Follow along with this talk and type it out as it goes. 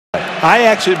I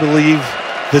actually believe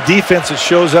the defense that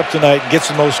shows up tonight and gets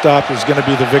the most stop is going to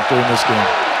be the victor in this game.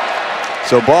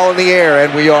 So ball in the air, and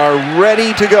we are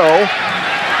ready to go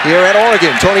here at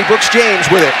Oregon. Tony Brooks-James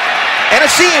with it. And a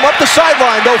seam up the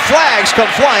sideline, though flags come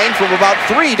flying from about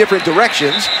 3 different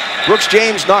directions.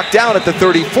 Brooks-James knocked down at the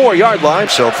 34-yard line,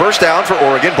 so first down for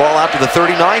Oregon. Ball out to the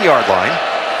 39-yard line.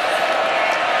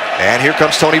 And here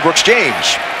comes Tony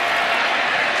Brooks-James.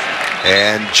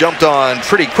 And jumped on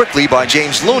pretty quickly by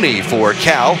James Looney for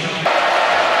Cal.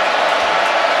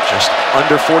 Just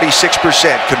under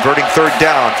 46%, converting third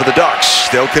down for the Ducks.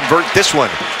 They'll convert this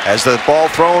one as the ball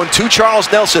thrown to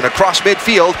Charles Nelson across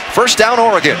midfield. First down,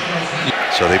 Oregon.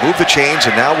 So they move the chains,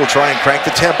 and now we'll try and crank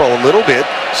the tempo a little bit.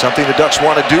 Something the Ducks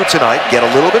want to do tonight, get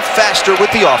a little bit faster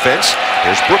with the offense.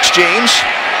 Here's Brooks-James.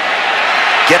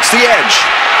 Gets the edge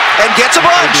and gets a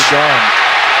bunch.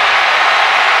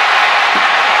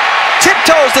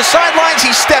 Tiptoes the sidelines.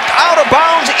 He stepped out of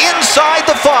bounds inside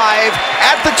the 5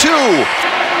 at the 2.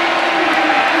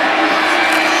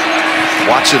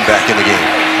 Watson back in the game.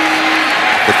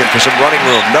 Looking for some running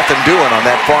room. Nothing doing on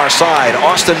that far side.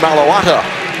 Austin Malawata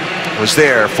was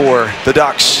there for the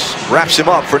Ducks. Wraps him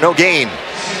up for no gain.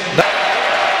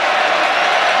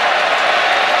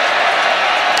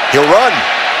 He'll run.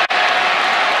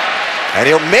 And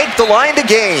he'll make the line to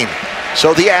gain.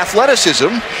 So the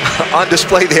athleticism on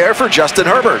display there for Justin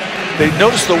Herbert. They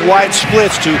noticed the wide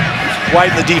splits to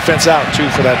widen the defense out, too,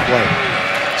 for that play.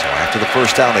 So after the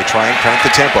first down, they try and crank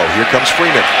the tempo. Here comes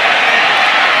Freeman.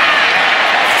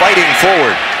 Fighting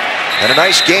forward. And a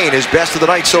nice gain, his best of the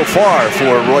night so far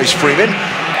for Royce Freeman.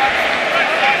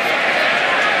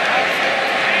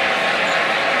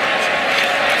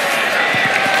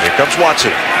 Here comes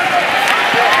Watson.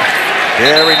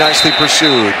 Very nicely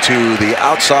pursued to the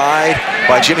outside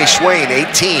by Jimmy Swain,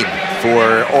 18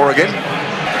 for Oregon.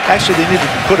 Actually, they need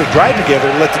to put a drive together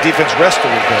and let the defense rest a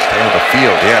little bit. Stay on the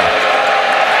field, yeah.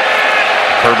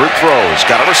 Herbert throws,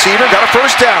 got a receiver, got a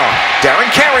first down. Darren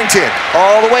Carrington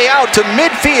all the way out to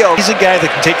midfield. He's a guy that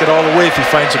can take it all the way if he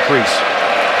finds a crease.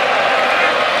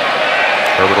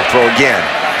 Herbert will throw again,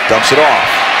 dumps it off.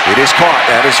 It is caught.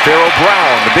 That is Pharaoh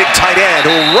Brown, the big tight end,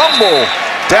 who'll rumble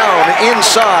down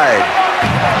inside.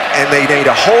 And they made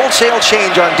a wholesale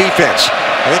change on defense.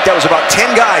 I think that was about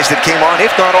 10 guys that came on,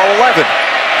 if not all 11.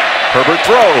 Herbert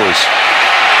throws.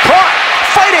 Caught!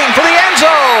 Fighting for the end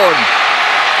zone!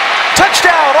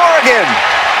 Touchdown, Oregon!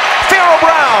 Pharaoh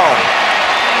Brown!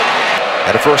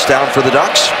 And a first down for the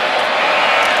Ducks.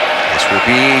 This will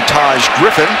be Taj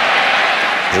Griffin.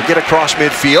 He'll get across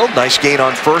midfield. Nice gain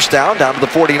on first down to the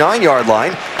 49-yard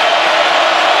line.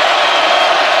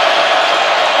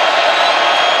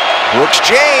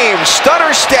 Brooks-James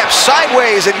stutter steps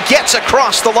sideways and gets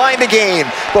across the line to gain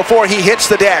before he hits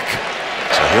the deck.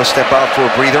 So he'll step out for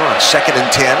a breather on 2nd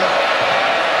and 10.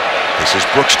 This is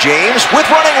Brooks-James with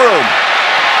running room.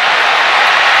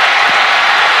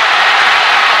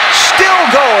 Still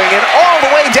going and all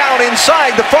the way down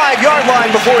inside the 5-yard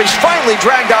line before he's finally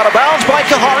dragged out of bounds by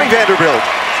Kahari Vanderbilt.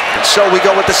 And so we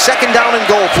go with the 2nd down and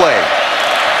goal play.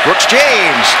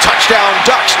 Brooks-James, touchdown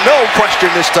Ducks, no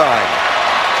question this time.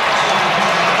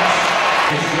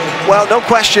 Well, no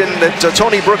question that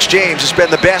Tony Brooks-James has been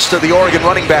the best of the Oregon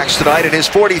running backs tonight, and his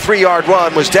 43-yard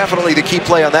run was definitely the key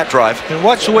play on that drive. And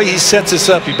watch the way he sets this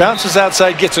up. He bounces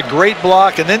outside, gets a great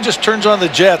block, and then just turns on the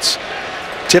jets.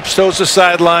 Tiptoes the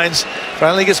sidelines,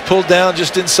 finally gets pulled down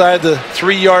just inside the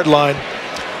 3-yard line.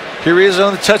 Here he is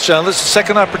on the touchdown. This is the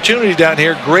second opportunity down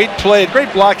here. Great play,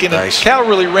 great blocking. Nice. And Cal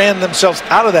really ran themselves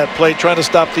out of that play, trying to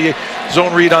stop the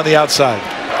zone read on the outside.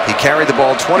 He carried the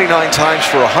ball 29 times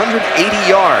for 180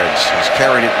 yards. He's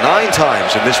carried it 9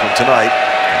 times in this one tonight,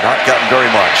 and not gotten very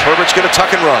much. Herbert's going to tuck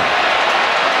and run.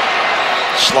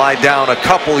 Slide down a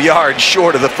couple yards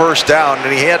short of the first down,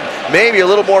 and he had maybe a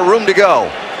little more room to go.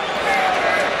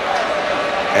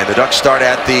 And the Ducks start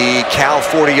at the Cal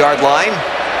 40-yard line.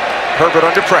 Herbert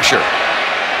under pressure.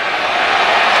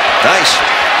 Nice.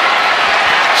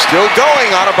 Still going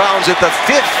out of bounds at the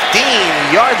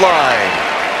 15-yard line.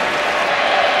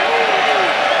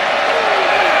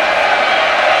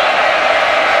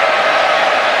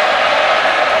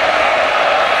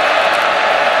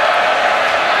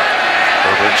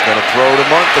 Herbert's going to throw to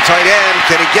Monk, the tight end.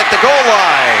 Can he get the goal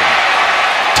line?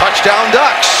 Touchdown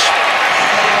Ducks.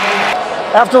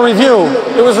 After review,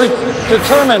 it was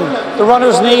determined the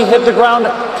runner's knee hit the ground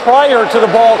prior to the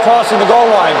ball crossing the goal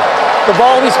line. The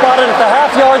ball will be spotted at the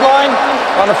half-yard line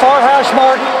on the far hash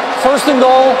mark. 1st and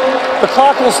goal. The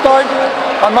clock will start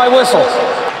on my whistle.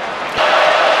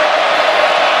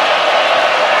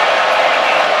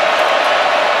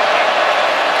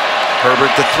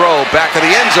 Herbert to throw, back of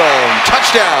the end zone.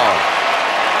 Touchdown.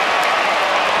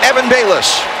 Evan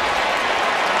Bayless.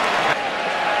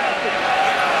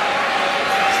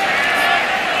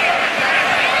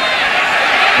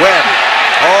 Webb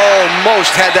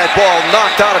almost had that ball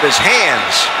knocked out of his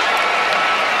hands.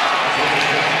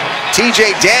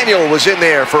 TJ Daniel was in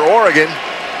there for Oregon.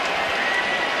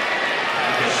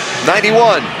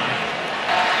 91.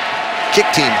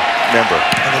 Kick team member.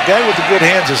 And the guy with the good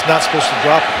hands is not supposed to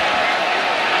drop it.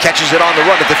 Catches it on the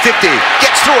run at the 50.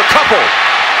 Gets through a couple.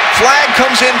 Flag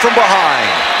comes in from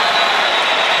behind.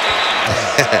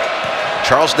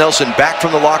 Charles Nelson back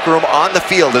from the locker room on the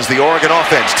field as the Oregon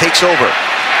offense takes over.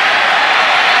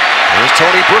 There's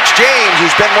Tony Brooks James,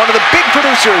 who's been one of the big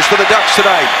producers for the Ducks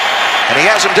tonight. And he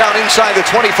has him down inside the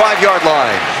 25-yard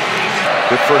line.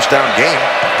 Good first down game.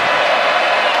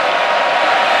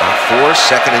 4,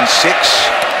 2nd and 6.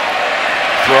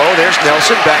 Throw, there's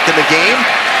Nelson back in the game.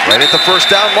 Right at the first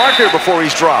down marker before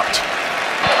he's dropped.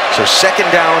 So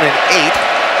 2nd down and 8.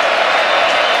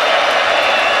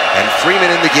 And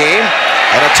Freeman in the game.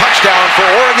 And a touchdown for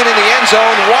Oregon in the end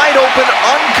zone. Wide open,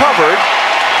 uncovered.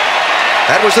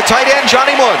 That was the tight end,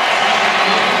 Johnny Munt.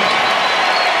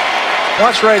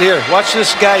 Watch right here. Watch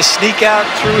this guy sneak out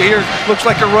through here. Looks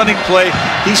like a running play.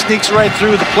 He sneaks right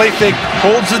through. The play fake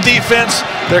holds the defense.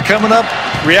 They're coming up,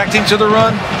 reacting to the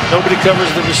run. Nobody covers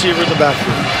the receiver in the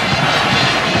backfield.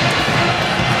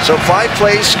 So 5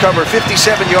 plays cover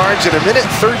 57 yards in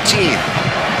 1:13.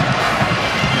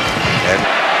 And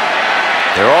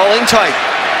they're all in tight.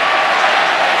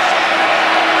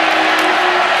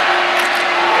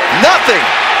 Nothing.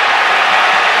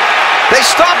 They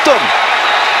stopped them.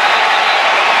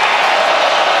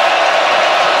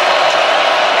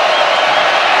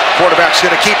 Quarterback's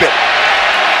going to keep it.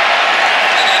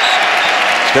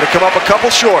 It's going to come up a couple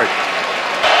short.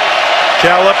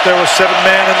 Cal up there with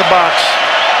 7-man in the box.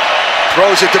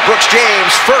 Throws it to Brooks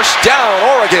James. First down,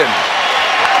 Oregon.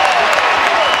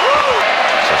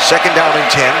 So 2nd down and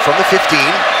 10 from the 15.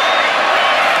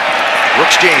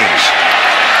 Brooks James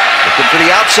looking for the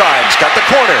outside. He's got the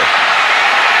corner.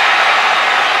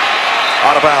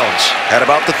 Out of bounds at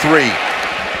about the 3.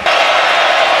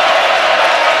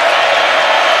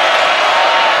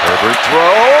 Herbert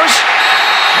throws.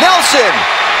 Nelson.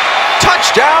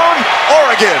 Touchdown,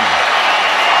 Oregon.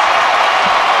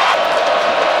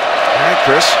 All right,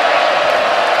 Chris.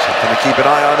 Something to keep an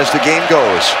eye on as the game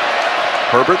goes.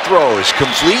 Herbert throws.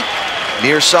 Complete.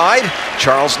 Near side.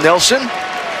 Charles Nelson.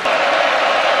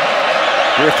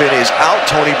 Griffin is out.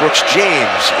 Tony Brooks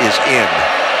James is in.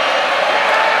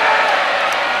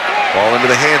 Ball into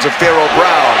the hands of Pharaoh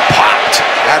Brown. Popped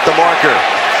at the marker.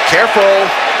 Careful.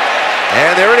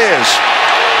 And there it is.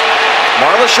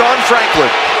 Marleshon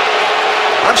Franklin.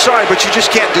 I'm sorry, but you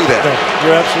just can't do that. No,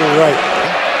 you're absolutely right.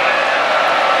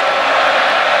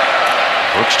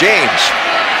 Brooks James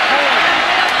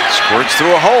squirts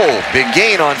through a hole. Big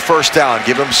gain on first down.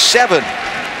 Give him 7.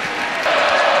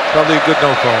 Probably a good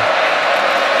no call.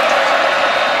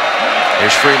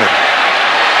 Here's Freeman.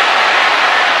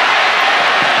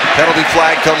 Penalty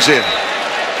flag comes in.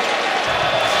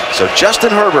 So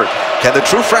Justin Herbert, can the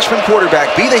true freshman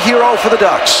quarterback be the hero for the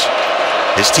Ducks?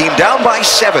 His team down by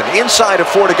 7, inside of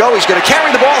 4 to go. He's going to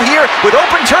carry the ball here with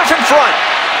open turf in front.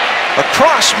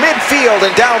 Across midfield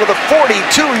and down to the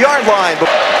 42-yard line.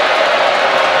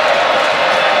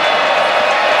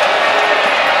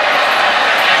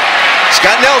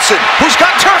 Scott Nelson, who's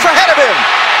got turf ahead of him.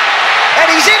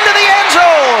 And he's into the end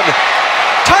zone.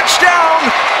 Touchdown,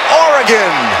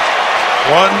 Oregon.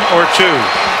 1 or 2.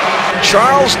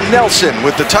 Charles Nelson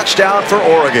with the touchdown for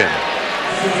Oregon.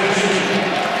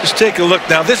 Just take a look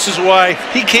now. This is why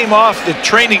he came off the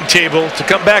training table to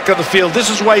come back on the field. This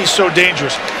is why he's so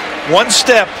dangerous. 1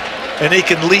 step, and he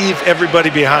can leave everybody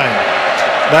behind.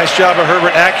 Nice job of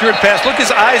Herbert. Accurate pass. Look, his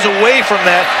eyes away from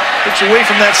that. Looks away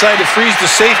from that side to freeze the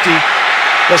safety.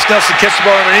 Lets Nelson catch the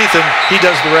ball underneath him. He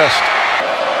does the rest.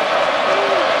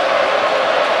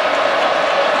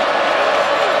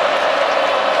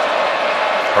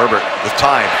 Herbert with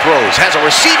time, throws, has a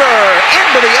receiver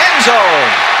into the end zone.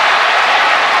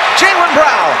 Jalen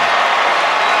Brown.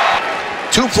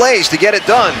 2 plays to get it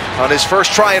done on his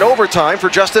first try at overtime for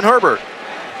Justin Herbert.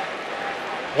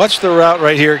 Watch the route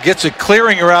right here. Gets a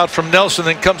clearing route from Nelson,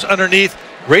 then comes underneath.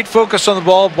 Great focus on the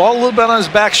ball. Ball a little bit on his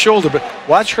back shoulder, but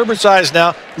watch Herbert's eyes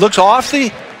now. Looks off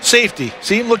the safety.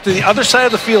 See him look to the other side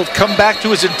of the field, come back to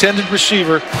his intended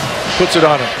receiver, puts it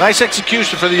on him. Nice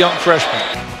execution for the young freshman.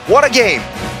 What a game.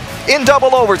 In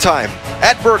double overtime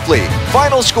at Berkeley.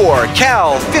 Final score,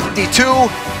 Cal 52,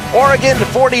 Oregon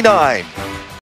 49.